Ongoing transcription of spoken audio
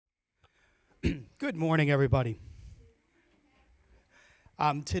Good morning, everybody.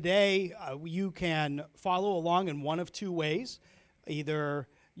 Today, you can follow along in one of two ways. Either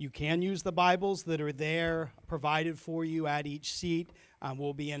you can use the Bibles that are there, provided for you at each seat.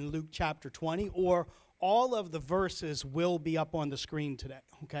 We'll be in Luke chapter 20, or all of the verses will be up on the screen today,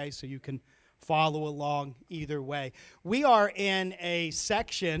 okay? So you can follow along either way. We are in a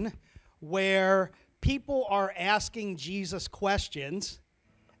section where people are asking Jesus questions,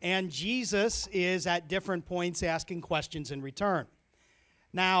 and Jesus is at different points asking questions in return.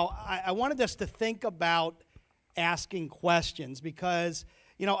 Now, I wanted us to think about asking questions because,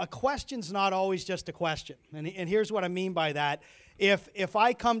 you know, a question's not always just a question. And here's what I mean by that. If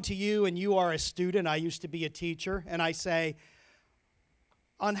I come to you and you are a student, I used to be a teacher, and I say,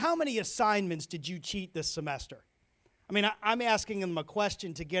 on how many assignments did you cheat this semester? I mean, I'm asking them a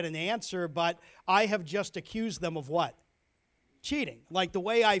question to get an answer, but I have just accused them of what? Cheating. Like the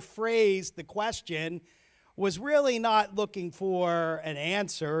way I phrased the question was really not looking for an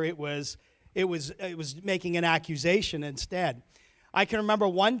answer. It was making an accusation instead. I can remember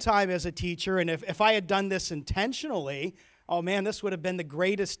one time as a teacher, and if I had done this intentionally, oh man, this would have been the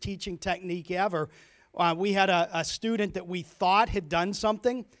greatest teaching technique ever. We had a student that we thought had done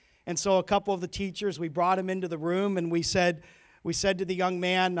something, and so a couple of the teachers, we brought him into the room, and we said to the young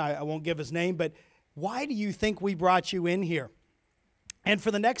man, I won't give his name, but why do you think we brought you in here? And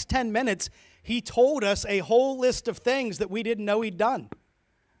for the next 10 minutes, he told us a whole list of things that we didn't know he'd done.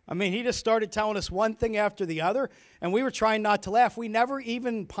 I mean, he just started telling us one thing after the other, and we were trying not to laugh. We never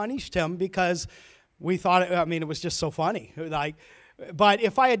even punished him because we thought, it was just so funny. But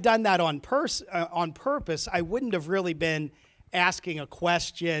if I had done that on purpose, I wouldn't have really been asking a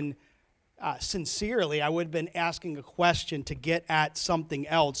question sincerely. I would have been asking a question to get at something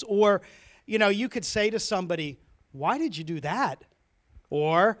else. Or, you know, you could say to somebody, why did you do that?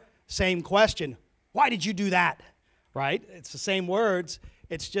 Or, same question, why did you do that? Right? It's the same words.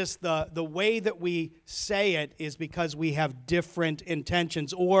 It's just the way that we say it is because we have different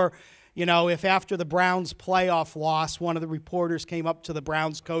intentions. Or, you know, if after the Browns playoff loss, one of the reporters came up to the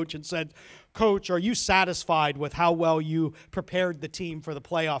Browns coach and said, Coach, are you satisfied with how well you prepared the team for the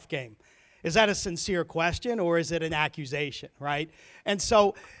playoff game? Is that a sincere question or is it an accusation, right? And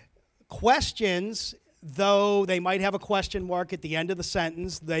so questions, though they might have a question mark at the end of the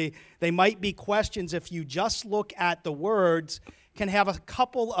sentence, they might be questions if you just look at the words, can have a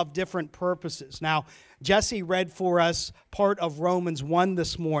couple of different purposes. Now, Jesse read for us part of Romans 1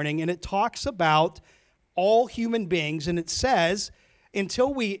 this morning, and it talks about all human beings, and it says,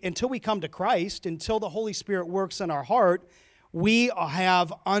 until we come to Christ, until the Holy Spirit works in our heart, we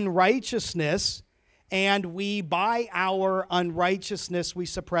have unrighteousness, and by our unrighteousness, we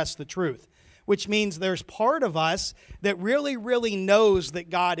suppress the truth. Which means there's part of us that really, really knows that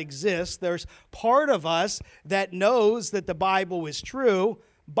God exists. There's part of us that knows that the Bible is true,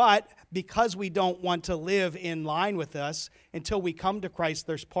 but because we don't want to live in line with us until we come to Christ,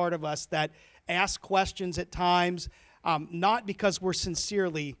 there's part of us that asks questions at times, not because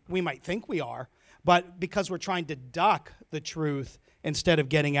we might think we are, but because we're trying to duck the truth instead of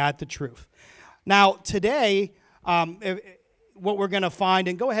getting at the truth. Now, today, what we're going to find,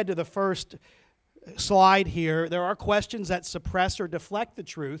 and go ahead to the first slide here, there are questions that suppress or deflect the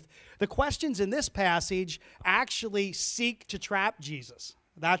truth. The questions in this passage actually seek to trap Jesus.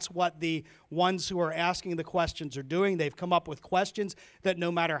 That's what the ones who are asking the questions are doing. They've come up with questions that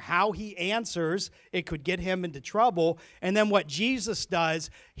no matter how he answers, it could get him into trouble. And then what Jesus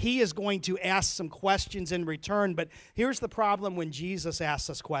does, he is going to ask some questions in return. But here's the problem when Jesus asks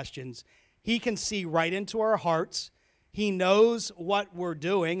us questions. He can see right into our hearts. He knows what we're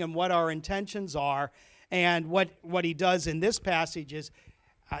doing and what our intentions are. And what he does in this passage is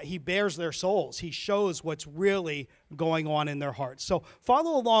he bears their souls. He shows what's really going on in their hearts. So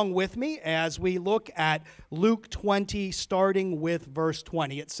follow along with me as we look at Luke 20, starting with verse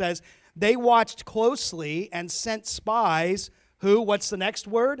 20. It says, they watched closely and sent spies who, what's the next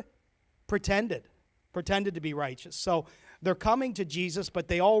word? Pretended to be righteous. So they're coming to Jesus, but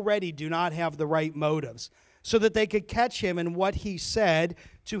they already do not have the right motives, so that they could catch him in what he said,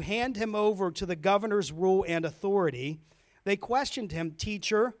 to hand him over to the governor's rule and authority. They questioned him,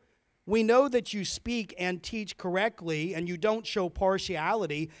 Teacher, we know that you speak and teach correctly, and you don't show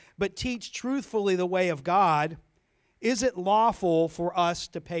partiality, but teach truthfully the way of God. Is it lawful for us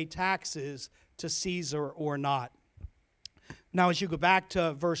to pay taxes to Caesar or not? Now, as you go back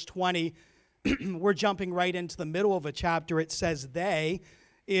to verse 20, we're jumping right into the middle of a chapter. It says they.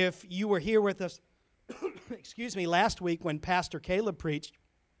 If you were here with us, last week when Pastor Caleb preached,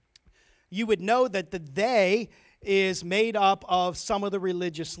 you would know that the they is made up of some of the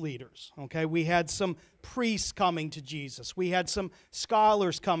religious leaders. Okay, we had some priests coming to Jesus. We had some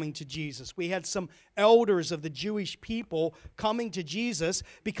scholars coming to Jesus. We had some elders of the Jewish people coming to Jesus.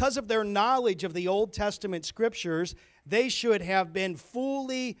 Because of their knowledge of the Old Testament scriptures, they should have been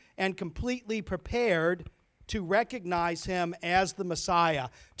fully and completely prepared to recognize him as the Messiah,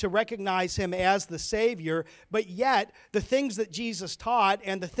 to recognize him as the Savior. But yet, the things that Jesus taught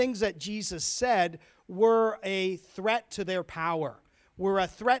and the things that Jesus said were a threat to their power, were a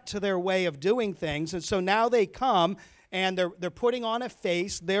threat to their way of doing things. And so now they come and they're putting on a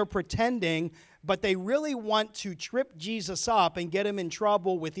face, they're pretending, but they really want to trip Jesus up and get him in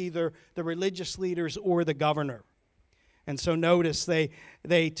trouble with either the religious leaders or the governor. And so notice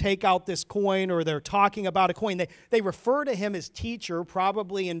they take out this coin, or they're talking about a coin. They refer to him as teacher,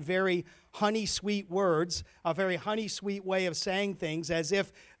 probably in very honey-sweet words, a very honey-sweet way of saying things, as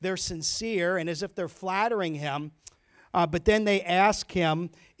if they're sincere and as if they're flattering him. But then they ask him,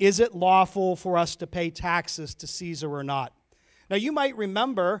 is it lawful for us to pay taxes to Caesar or not? Now you might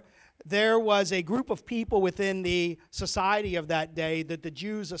remember there was a group of people within the society of that day that the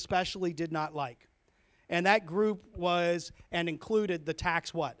Jews especially did not like. And that group was and included the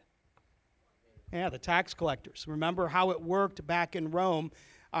tax what? Yeah, the tax collectors. Remember how it worked back in Rome?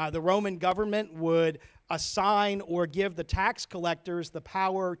 The Roman government would assign or give the tax collectors the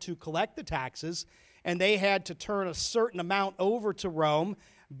power to collect the taxes, and they had to turn a certain amount over to Rome,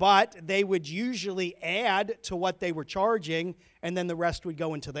 but they would usually add to what they were charging, and then the rest would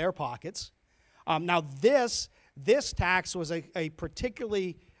go into their pockets. Now this tax was a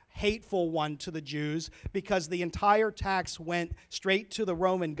particularly hateful one to the Jews, because the entire tax went straight to the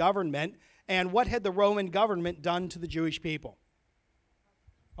Roman government. And what had the Roman government done to the Jewish people?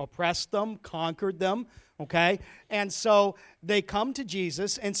 Oppressed them, conquered them, okay? And so they come to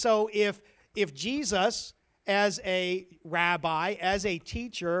Jesus, and so if Jesus, as a rabbi, as a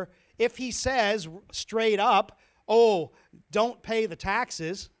teacher, if he says straight up, oh, don't pay the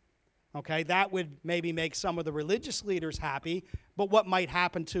taxes, okay, that would maybe make some of the religious leaders happy, but what might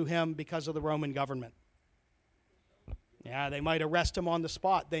happen to him because of the Roman government? Yeah, they might arrest him on the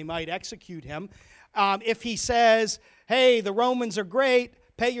spot. They might execute him. If he says, hey, the Romans are great,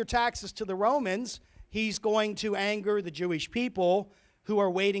 pay your taxes to the Romans, he's going to anger the Jewish people who are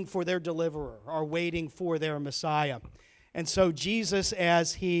waiting for their deliverer, are waiting for their Messiah. And so Jesus,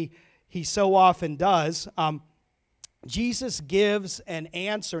 as he so often does, Jesus gives an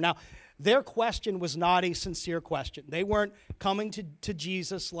answer. Now, their question was not a sincere question. They weren't coming to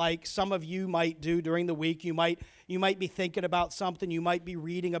Jesus like some of you might do during the week. You might be thinking about something, you might be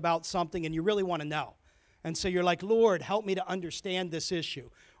reading about something, and you really want to know. And so you're like, Lord, help me to understand this issue.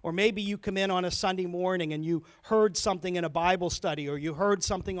 Or maybe you come in on a Sunday morning and you heard something in a Bible study, or you heard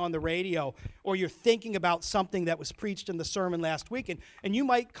something on the radio, or you're thinking about something that was preached in the sermon last week, and you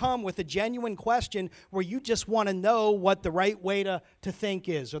might come with a genuine question where you just want to know what the right way to think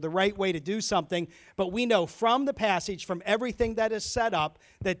is, or the right way to do something. But we know from the passage, from everything that is set up,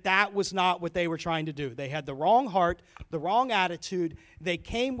 that was not what they were trying to do. They had the wrong heart, the wrong attitude. They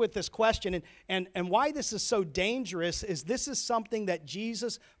came with this question. And why this is so dangerous is this is something that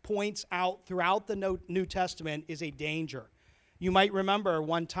Jesus points out throughout the New Testament is a danger. You might remember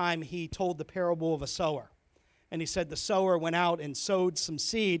one time he told the parable of a sower. And he said the sower went out and sowed some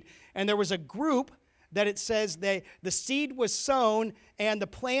seed. And there was a group that it says the seed was sown and the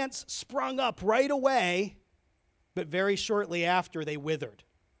plants sprung up right away, but very shortly after they withered.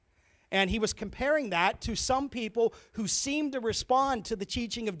 And he was comparing that to some people who seem to respond to the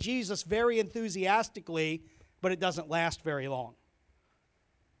teaching of Jesus very enthusiastically, but it doesn't last very long.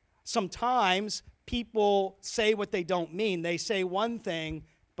 Sometimes people say what they don't mean. They say one thing,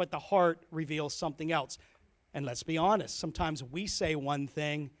 but the heart reveals something else. And let's be honest, sometimes we say one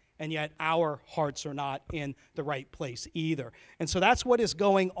thing, and yet our hearts are not in the right place either. And so that's what is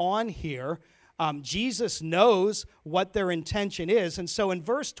going on here. Jesus knows what their intention is. And so in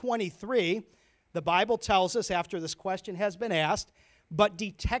verse 23, the Bible tells us, after this question has been asked, but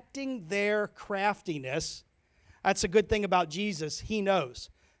detecting their craftiness, that's a good thing about Jesus, he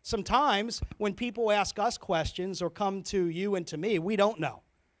knows. Sometimes when people ask us questions or come to you and to me, we don't know.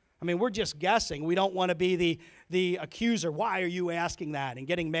 I mean, we're just guessing. We don't want to be the accuser. Why are you asking that? And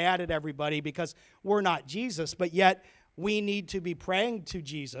getting mad at everybody because we're not Jesus. But yet we need to be praying to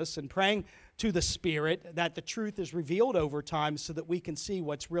Jesus and praying to the Spirit that the truth is revealed over time so that we can see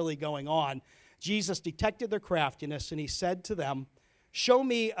what's really going on. Jesus detected their craftiness, and he said to them, show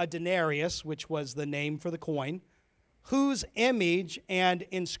me a denarius, which was the name for the coin. Whose image and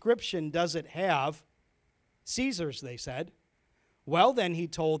inscription does it have? Caesar's, they said. Well, then, he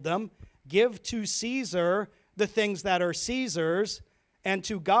told them, give to Caesar the things that are Caesar's, and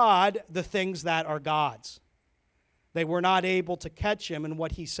to God the things that are God's. They were not able to catch him in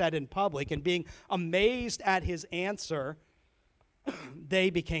what he said in public, and being amazed at his answer, they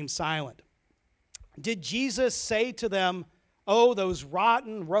became silent. Did Jesus say to them, "Oh, those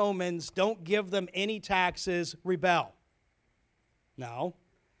rotten Romans, don't give them any taxes, rebel"? No.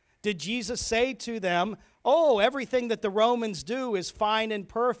 Did Jesus say to them, "Oh, everything that the Romans do is fine and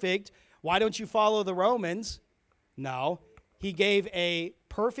perfect, why don't you follow the Romans"? No. He gave a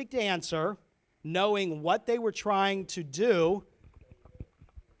perfect answer, knowing what they were trying to do.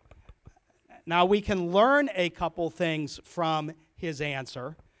 Now, we can learn a couple things from his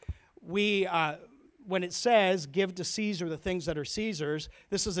answer. When it says, "Give to Caesar the things that are Caesar's,"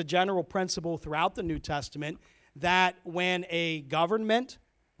 this is a general principle throughout the New Testament, that when a government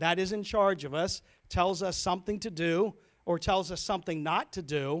that is in charge of us tells us something to do or tells us something not to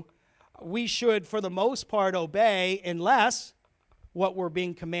do, we should, for the most part, obey, unless what we're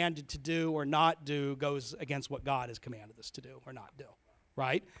being commanded to do or not do goes against what God has commanded us to do or not do,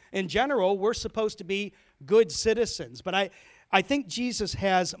 right? In general, we're supposed to be good citizens, but I think Jesus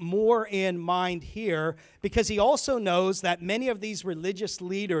has more in mind here, because he also knows that many of these religious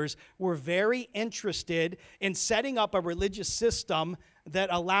leaders were very interested in setting up a religious system that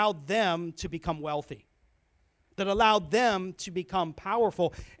allowed them to become wealthy, that allowed them to become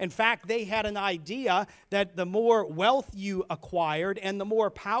powerful. In fact, they had an idea that the more wealth you acquired and the more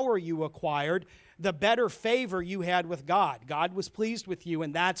power you acquired, the better favor you had with God. God was pleased with you,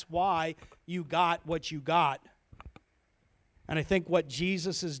 and that's why you got what you got. And I think what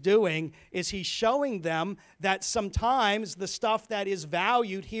Jesus is doing is he's showing them that sometimes the stuff that is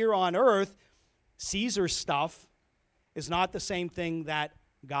valued here on earth, Caesar's stuff, is not the same thing that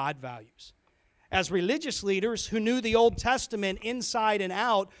God values. As religious leaders who knew the Old Testament inside and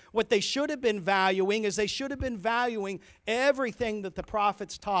out, what they should have been valuing is they should have been valuing everything that the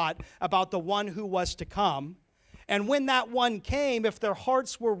prophets taught about the one who was to come. And when that one came, if their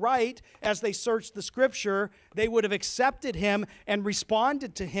hearts were right as they searched the Scripture, they would have accepted him and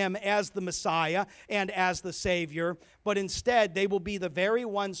responded to him as the Messiah and as the Savior. But instead, they will be the very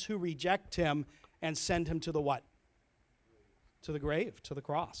ones who reject him and send him to the what? To the grave, to the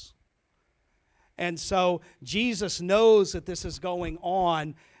cross. And so Jesus knows that this is going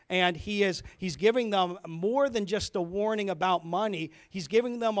on, and he's giving them more than just a warning about money. He's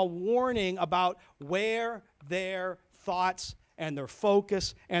giving them a warning about where their thoughts and their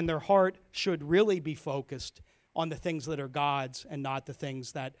focus and their heart should really be focused on the things that are God's and not the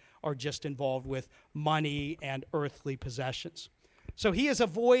things that are just involved with money and earthly possessions. So he has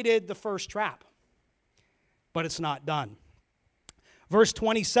avoided the first trap, but it's not done. Verse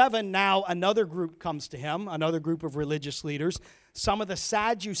 27, now another group comes to him, another group of religious leaders, some of the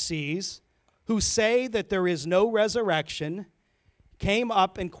Sadducees, who say that there is no resurrection, came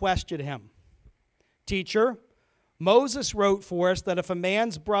up and questioned him. "Teacher, Moses wrote for us that if a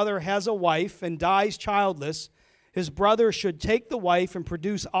man's brother has a wife and dies childless, his brother should take the wife and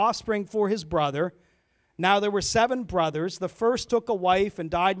produce offspring for his brother. Now there were 7 brothers. The first took a wife and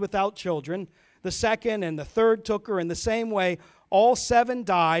died without children. The second and the third took her in the same way. All 7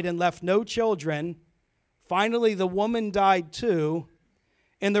 died and left no children. Finally, the woman died too.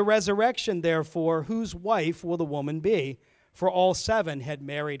 In the resurrection, therefore, whose wife will the woman be? For all 7 had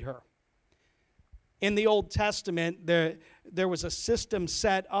married her." In the Old Testament, there was a system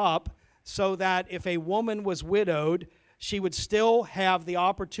set up so that if a woman was widowed, she would still have the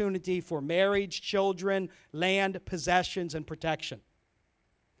opportunity for marriage, children, land, possessions, and protection.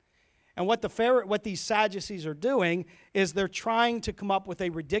 And what these Sadducees are doing is they're trying to come up with a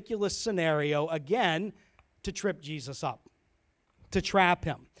ridiculous scenario, again, to trip Jesus up, to trap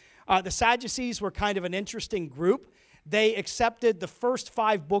him. The Sadducees were kind of an interesting group. They accepted the first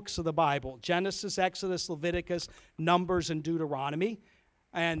 5 books of the Bible, Genesis, Exodus, Leviticus, Numbers, and Deuteronomy.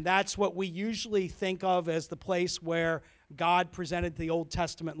 And that's what we usually think of as the place where God presented the Old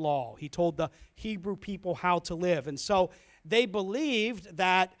Testament law. He told the Hebrew people how to live. And so they believed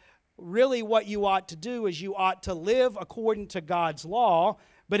that really what you ought to do is you ought to live according to God's law.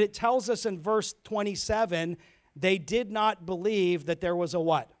 But it tells us in verse 27, they did not believe that there was a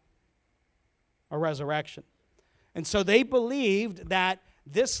what? A resurrection. And so they believed that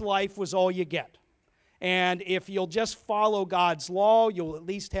this life was all you get. And if you'll just follow God's law, you'll at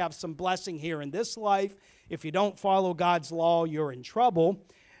least have some blessing here in this life. If you don't follow God's law, you're in trouble.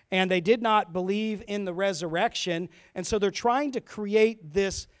 And they did not believe in the resurrection. And so they're trying to create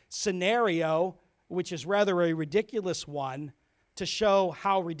this scenario, which is rather a ridiculous one, to show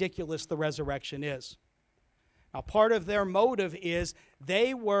how ridiculous the resurrection is. Now, part of their motive is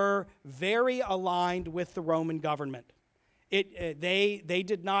they were very aligned with the Roman government. They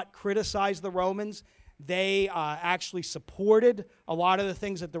did not criticize the Romans. They actually supported a lot of the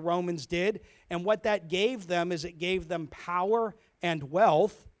things that the Romans did. And what that gave them is it gave them power and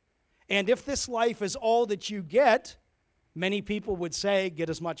wealth. And if this life is all that you get, many people would say, get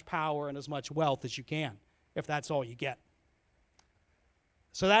as much power and as much wealth as you can, if that's all you get.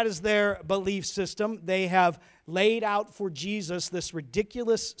 So that is their belief system. They have laid out for Jesus this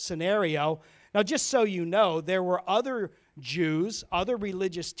ridiculous scenario. Now, just so you know, there were other Jews, other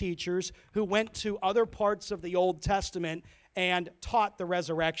religious teachers who went to other parts of the Old Testament and taught the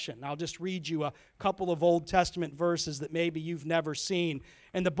resurrection. I'll just read you a couple of Old Testament verses that maybe you've never seen.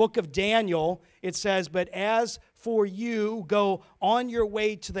 In the book of Daniel, it says, "But as for you, go on your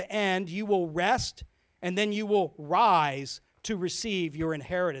way to the end, you will rest, and then you will rise to receive your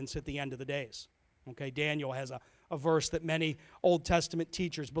inheritance at the end of the days." Okay, Daniel has a verse that many Old Testament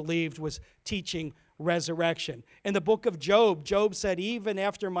teachers believed was teaching resurrection. In the book of Job, Job said, "Even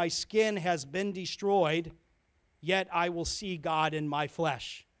after my skin has been destroyed, yet I will see God in my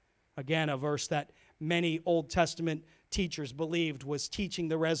flesh." Again, a verse that many Old Testament teachers believed was teaching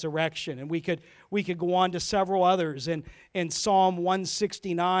the resurrection. And we could go on to several others. In Psalm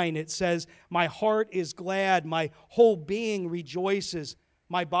 169, it says, "My heart is glad, my whole being rejoices,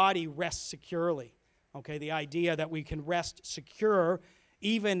 my body rests securely." Okay, the idea that we can rest secure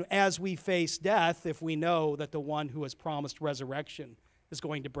even as we face death if we know that the one who has promised resurrection is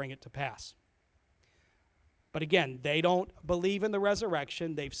going to bring it to pass. But again, they don't believe in the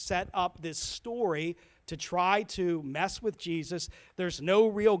resurrection. They've set up this story to try to mess with Jesus. There's no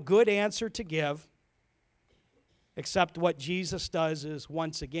real good answer to give, except what Jesus does is,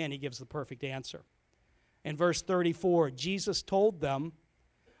 once again, he gives the perfect answer. In verse 34, Jesus told them,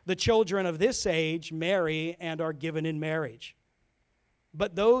 "The children of this age marry and are given in marriage.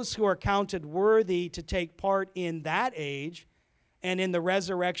 But those who are counted worthy to take part in that age and in the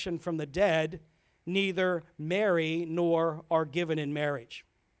resurrection from the dead neither marry nor are given in marriage."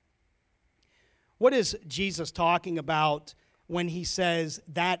 What is Jesus talking about when he says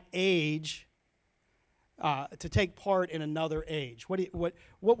that age, to take part in another age? What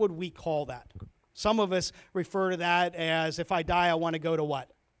would we call that? Some of us refer to that as, if I die, I want to go to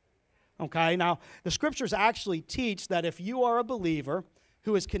what? Okay, now the scriptures actually teach that if you are a believer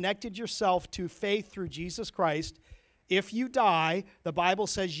who has connected yourself to faith through Jesus Christ, if you die, the Bible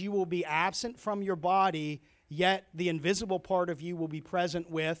says you will be absent from your body, yet the invisible part of you will be present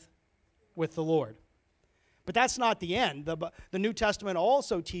with the Lord. But that's not the end. The New Testament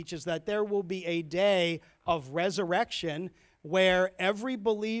also teaches that there will be a day of resurrection where every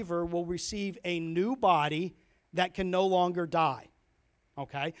believer will receive a new body that can no longer die.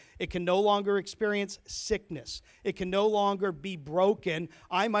 Okay? It can no longer experience sickness. It can no longer be broken.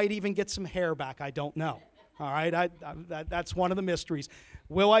 I might even get some hair back. I don't know. All right? That's one of the mysteries.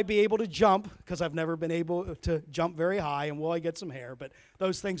 Will I be able to jump? Because I've never been able to jump very high. And will I get some hair? But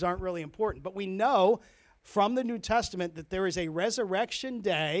those things aren't really important. But we know from the New Testament that there is a resurrection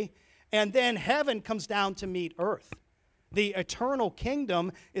day, and then heaven comes down to meet earth. The eternal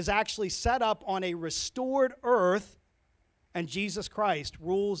kingdom is actually set up on a restored earth, and Jesus Christ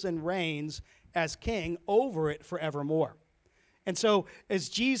rules and reigns as king over it forevermore. And so as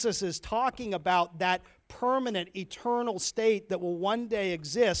Jesus is talking about that permanent, eternal state that will one day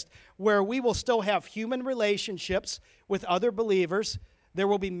exist, where we will still have human relationships with other believers, there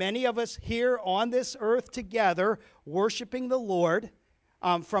will be many of us here on this earth together worshiping the Lord,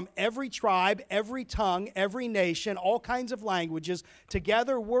 from every tribe, every tongue, every nation, all kinds of languages,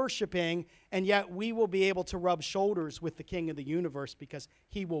 together worshiping, and yet we will be able to rub shoulders with the King of the universe because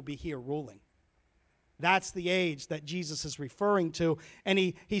he will be here ruling. That's the age that Jesus is referring to. And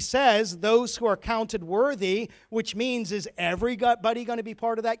he says those who are counted worthy, which means, is everybody going to be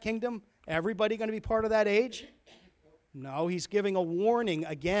part of that kingdom? Everybody going to be part of that age? No, he's giving a warning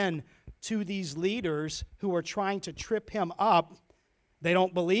again to these leaders who are trying to trip him up. They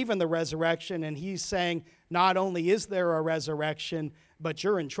don't believe in the resurrection, and he's saying not only is there a resurrection, but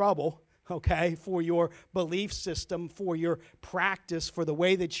you're in trouble, okay, for your belief system, for your practice, for the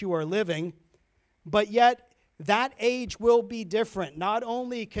way that you are living. But yet, that age will be different. Not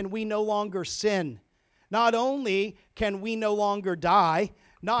only can we no longer sin, not only can we no longer die,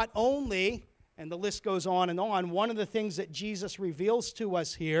 not only, and the list goes on and on, one of the things that Jesus reveals to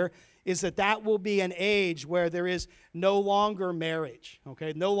us here is that will be an age where there is no longer marriage,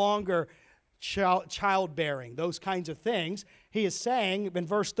 okay, no longer childbearing, those kinds of things. He is saying in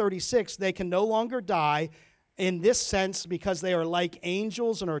verse 36, they can no longer die in this sense because they are like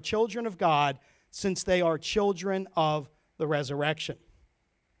angels and are children of God, since they are children of the resurrection.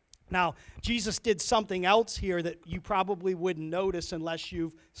 Now, Jesus did something else here that you probably wouldn't notice unless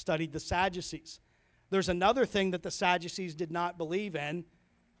you've studied the Sadducees. There's another thing that the Sadducees did not believe in.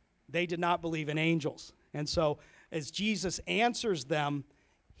 They did not believe in angels. And so as Jesus answers them,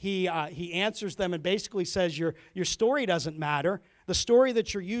 he answers them and basically says, your story doesn't matter. The story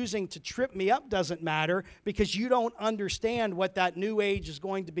that you're using to trip me up doesn't matter because you don't understand what that new age is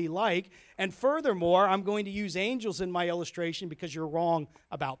going to be like. And furthermore, I'm going to use angels in my illustration because you're wrong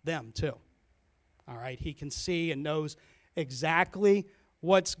about them too. All right, he can see and knows exactly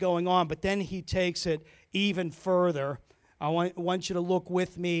what's going on, but then he takes it even further. I want you to look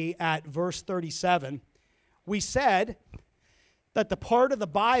with me at verse 37. We said that the part of the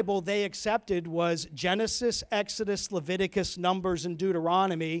Bible they accepted was Genesis, Exodus, Leviticus, Numbers, and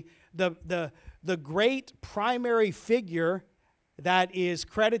Deuteronomy. The great primary figure that is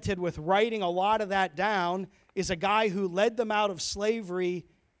credited with writing a lot of that down is a guy who led them out of slavery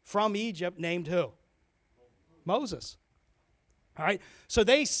from Egypt named who? Moses. All right, so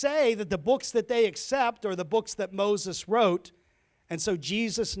they say that the books that they accept are the books that Moses wrote, and so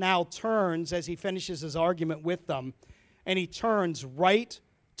Jesus now turns, as he finishes his argument with them, and he turns right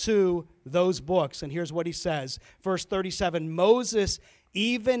to those books. And here's what he says. Verse 37, Moses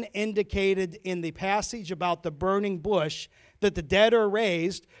even indicated in the passage about the burning bush that the dead are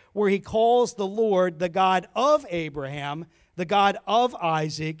raised, where he calls the Lord the God of Abraham, the God of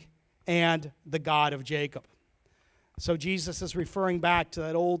Isaac, and the God of Jacob. So Jesus is referring back to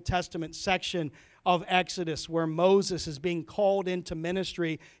that Old Testament section of Exodus where Moses is being called into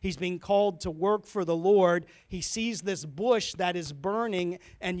ministry. He's being called to work for the Lord. He sees this bush that is burning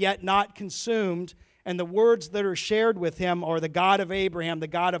and yet not consumed. And the words that are shared with him are the God of Abraham, the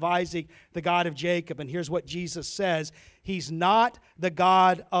God of Isaac, the God of Jacob. And here's what Jesus says. He's not the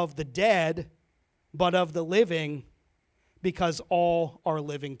God of the dead, but of the living, because all are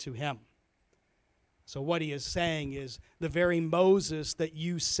living to him. So what he is saying is the very Moses that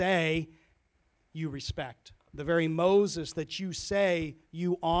you say you respect, the very Moses that you say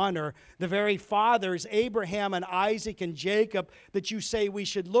you honor, the very fathers, Abraham and Isaac and Jacob, that you say we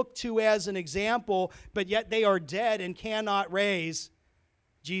should look to as an example, but yet they are dead and cannot raise,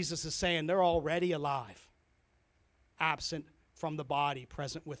 Jesus is saying they're already alive, absent from the body,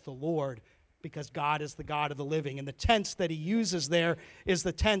 present with the Lord, because God is the God of the living. And the tense that he uses there is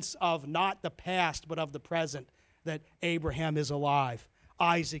the tense of not the past, but of the present, that Abraham is alive,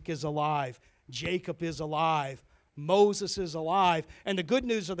 Isaac is alive, Jacob is alive, Moses is alive. And the good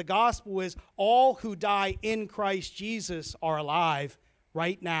news of the gospel is all who die in Christ Jesus are alive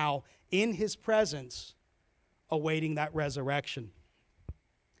right now in his presence, awaiting that resurrection.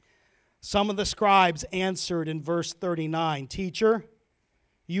 Some of the scribes answered in verse 39, Teacher,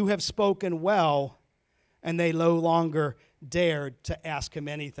 you have spoken well, and they no longer dared to ask him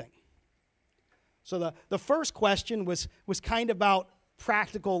anything. So the first question was kind of about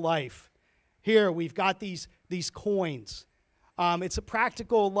practical life. Here we've got these coins. It's a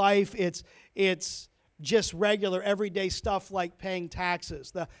practical life. It's just regular everyday stuff like paying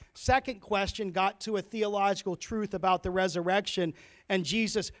taxes. The second question got to a theological truth about the resurrection, and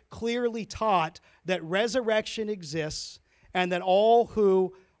Jesus clearly taught that resurrection exists and that all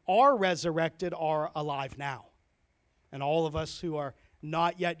who are resurrected are alive now. And all of us who are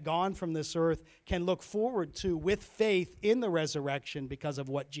not yet gone from this earth can look forward to, with faith in the resurrection because of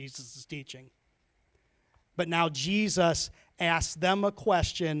what Jesus is teaching. But now Jesus asks them a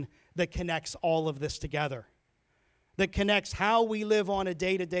question that connects all of this together, that connects how we live on a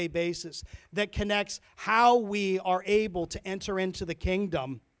day-to-day basis, that connects how we are able to enter into the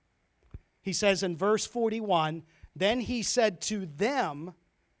kingdom. He says in verse 41, then he said to them,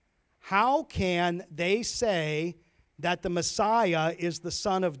 how can they say that the Messiah is the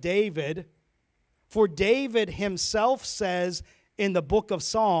son of David? For David himself says in the book of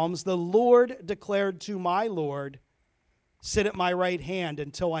Psalms, the Lord declared to my Lord, sit at my right hand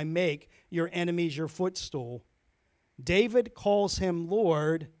until I make your enemies your footstool. David calls him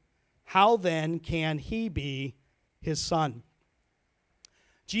Lord. How then can he be his son?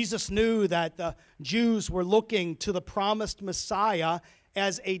 Jesus knew that the Jews were looking to the promised Messiah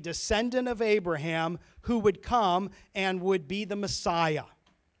as a descendant of Abraham who would come and would be the Messiah.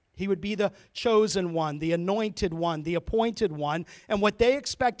 He would be the chosen one, the anointed one, the appointed one. And what they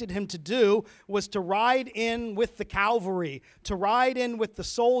expected him to do was to ride in with the cavalry, to ride in with the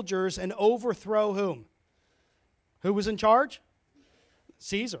soldiers and overthrow whom? Who was in charge?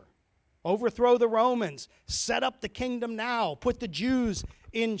 Caesar. Overthrow the Romans, set up the kingdom now, put the Jews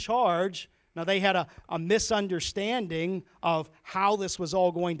in charge. Now, they had a misunderstanding of how this was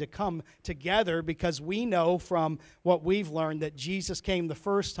all going to come together, because we know from what we've learned that Jesus came the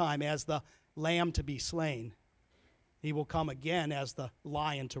first time as the lamb to be slain. He will come again as the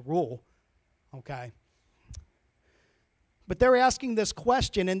lion to rule. Okay? But they're asking this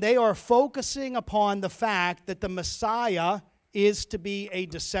question, and they are focusing upon the fact that the Messiah is to be a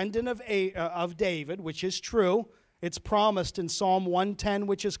descendant of David, which is true. It's promised in Psalm 110,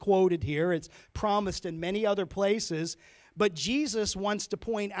 which is quoted here. It's promised in many other places. But Jesus wants to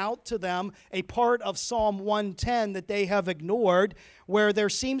point out to them a part of Psalm 110 that they have ignored, where there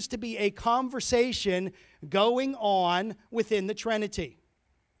seems to be a conversation going on within the Trinity.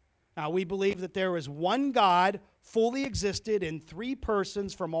 Now, we believe that there is one God, fully existed in three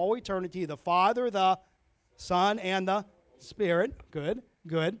persons from all eternity, the Father, the Son, and the Spirit. Good,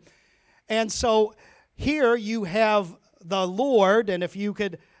 good. And so here you have the Lord, and if you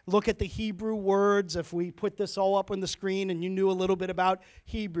could look at the Hebrew words, if we put this all up on the screen and you knew a little bit about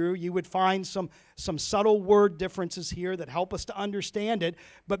Hebrew, you would find some subtle word differences here that help us to understand it.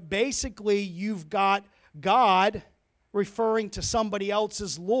 But basically, you've got God referring to somebody else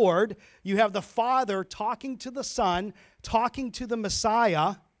as Lord. You have the Father talking to the Son, talking to the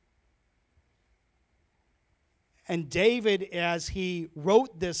Messiah. And David, as he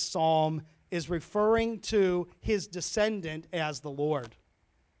wrote this psalm, is referring to his descendant as the Lord.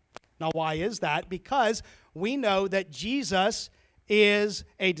 Now, why is that? Because we know that Jesus is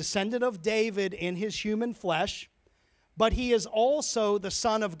a descendant of David in his human flesh, but he is also the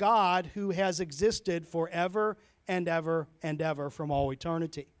Son of God who has existed forever and ever and ever from all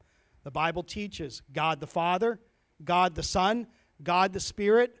eternity. The Bible teaches God the Father, God the Son, God the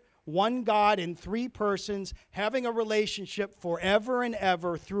Spirit, one God in three persons, having a relationship forever and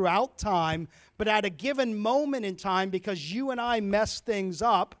ever throughout time, but at a given moment in time, because you and I messed things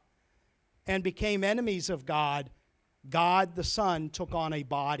up and became enemies of God, God the Son took on a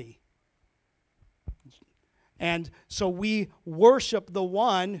body. And so we worship the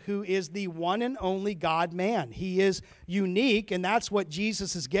one who is the one and only God-man. He is unique, and that's what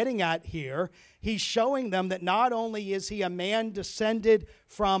Jesus is getting at here. He's showing them that not only is he a man descended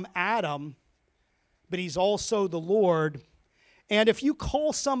from Adam, but he's also the Lord. And if you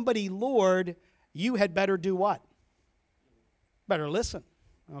call somebody Lord, you had better do what? Better listen,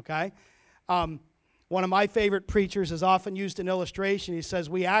 okay? One of my favorite preachers has often used an illustration. He says,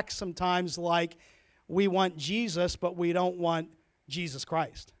 we act sometimes like we want Jesus, but we don't want Jesus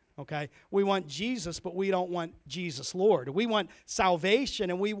Christ, okay? We want Jesus, but we don't want Jesus Lord. We want salvation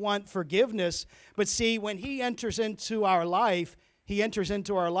and we want forgiveness. But see, when he enters into our life, he enters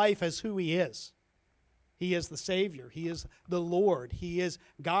into our life as who he is. He is the Savior. He is the Lord. He is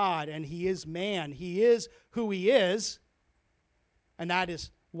God, and he is man. He is who he is, and that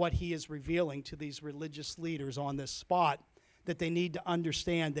is what he is revealing to these religious leaders on this spot, that they need to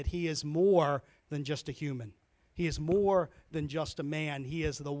understand that he is more than just a human. He is more than just a man. He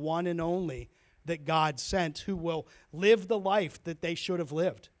is the one and only that God sent, who will live the life that they should have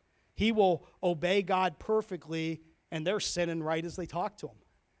lived. He will obey God perfectly, and they're sinning right as they talk to him.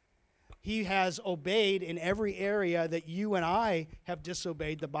 He has obeyed in every area that you and I have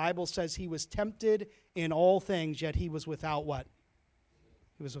disobeyed. The Bible says he was tempted in all things, yet he was without what?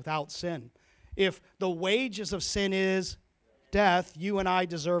 He was without sin. If the wages of sin is death, you and I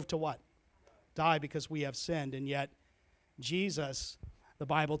deserve to what? Die, because we have sinned. And yet Jesus, the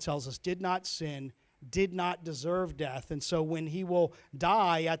Bible tells us, did not sin, did not deserve death. And so when he will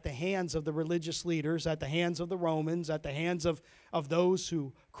die at the hands of the religious leaders, at the hands of the Romans, at the hands of those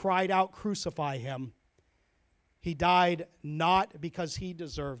who cried out, crucify him, he died not because he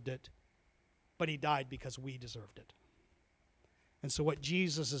deserved it, but he died because we deserved it. And so what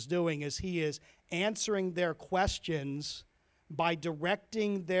Jesus is doing is he is answering their questions by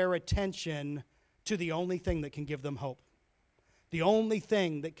directing their attention to the only thing that can give them hope. The only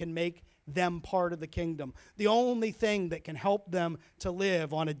thing that can make them part of the kingdom. The only thing that can help them to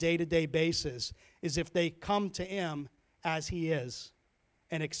live on a day-to-day basis is if they come to him as he is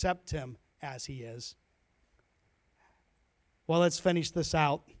and accept him as he is. Well, let's finish this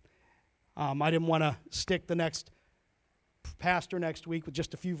out. I didn't want to stick the next pastor next week with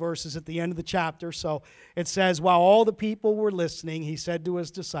just a few verses at the end of the chapter. So it says, while all the people were listening, he said to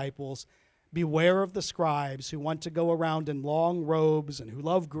his disciples, beware of the scribes who want to go around in long robes and who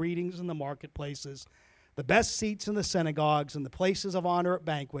love greetings in the marketplaces, the best seats in the synagogues and the places of honor at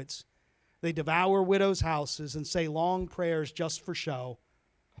banquets. They devour widows' houses and say long prayers just for show.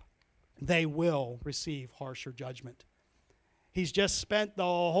 They will receive harsher judgment. He's just spent the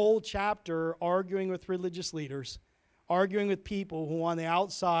whole chapter arguing with religious leaders, arguing with people who on the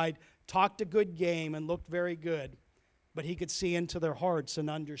outside talked a good game and looked very good, but he could see into their hearts and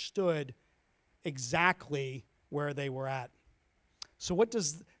understood exactly where they were at. So what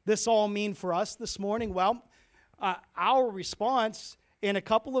does this all mean for us this morning? Well, our response in a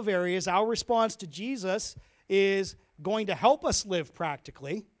couple of areas, our response to Jesus is going to help us live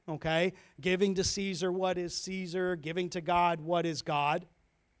practically, okay? Giving to Caesar what is Caesar, giving to God what is God.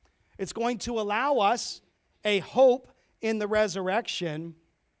 It's going to allow us a hope in the resurrection,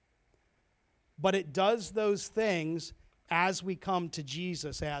 but it does those things as we come to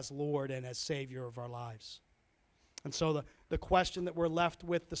Jesus as Lord and as Savior of our lives. And so the question that we're left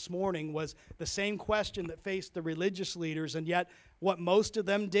with this morning was the same question that faced the religious leaders, and yet what most of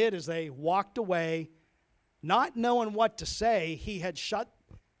them did is they walked away not knowing what to say. He had shut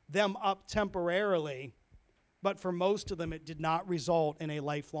them up temporarily, but for most of them it did not result in a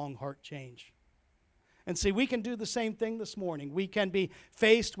lifelong heart change. And see, we can do the same thing this morning. We can be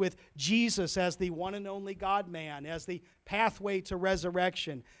faced with Jesus as the one and only God-man, as the pathway to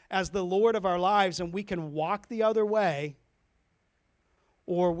resurrection, as the Lord of our lives, and we can walk the other way,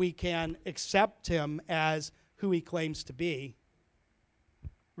 or we can accept him as who he claims to be,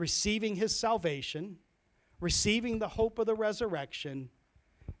 receiving his salvation, receiving the hope of the resurrection,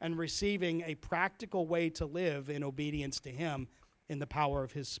 and receiving a practical way to live in obedience to him in the power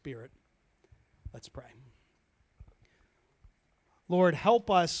of his Spirit. Let's pray. Lord, help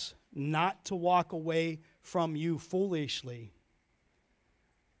us not to walk away from you foolishly,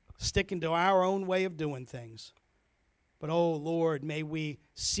 sticking to our own way of doing things. But, oh, Lord, may we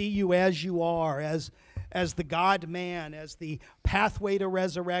see you as you are, as the God-man, as the pathway to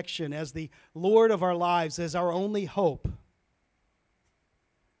resurrection, as the Lord of our lives, as our only hope.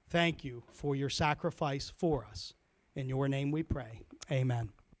 Thank you for your sacrifice for us. In your name we pray. Amen.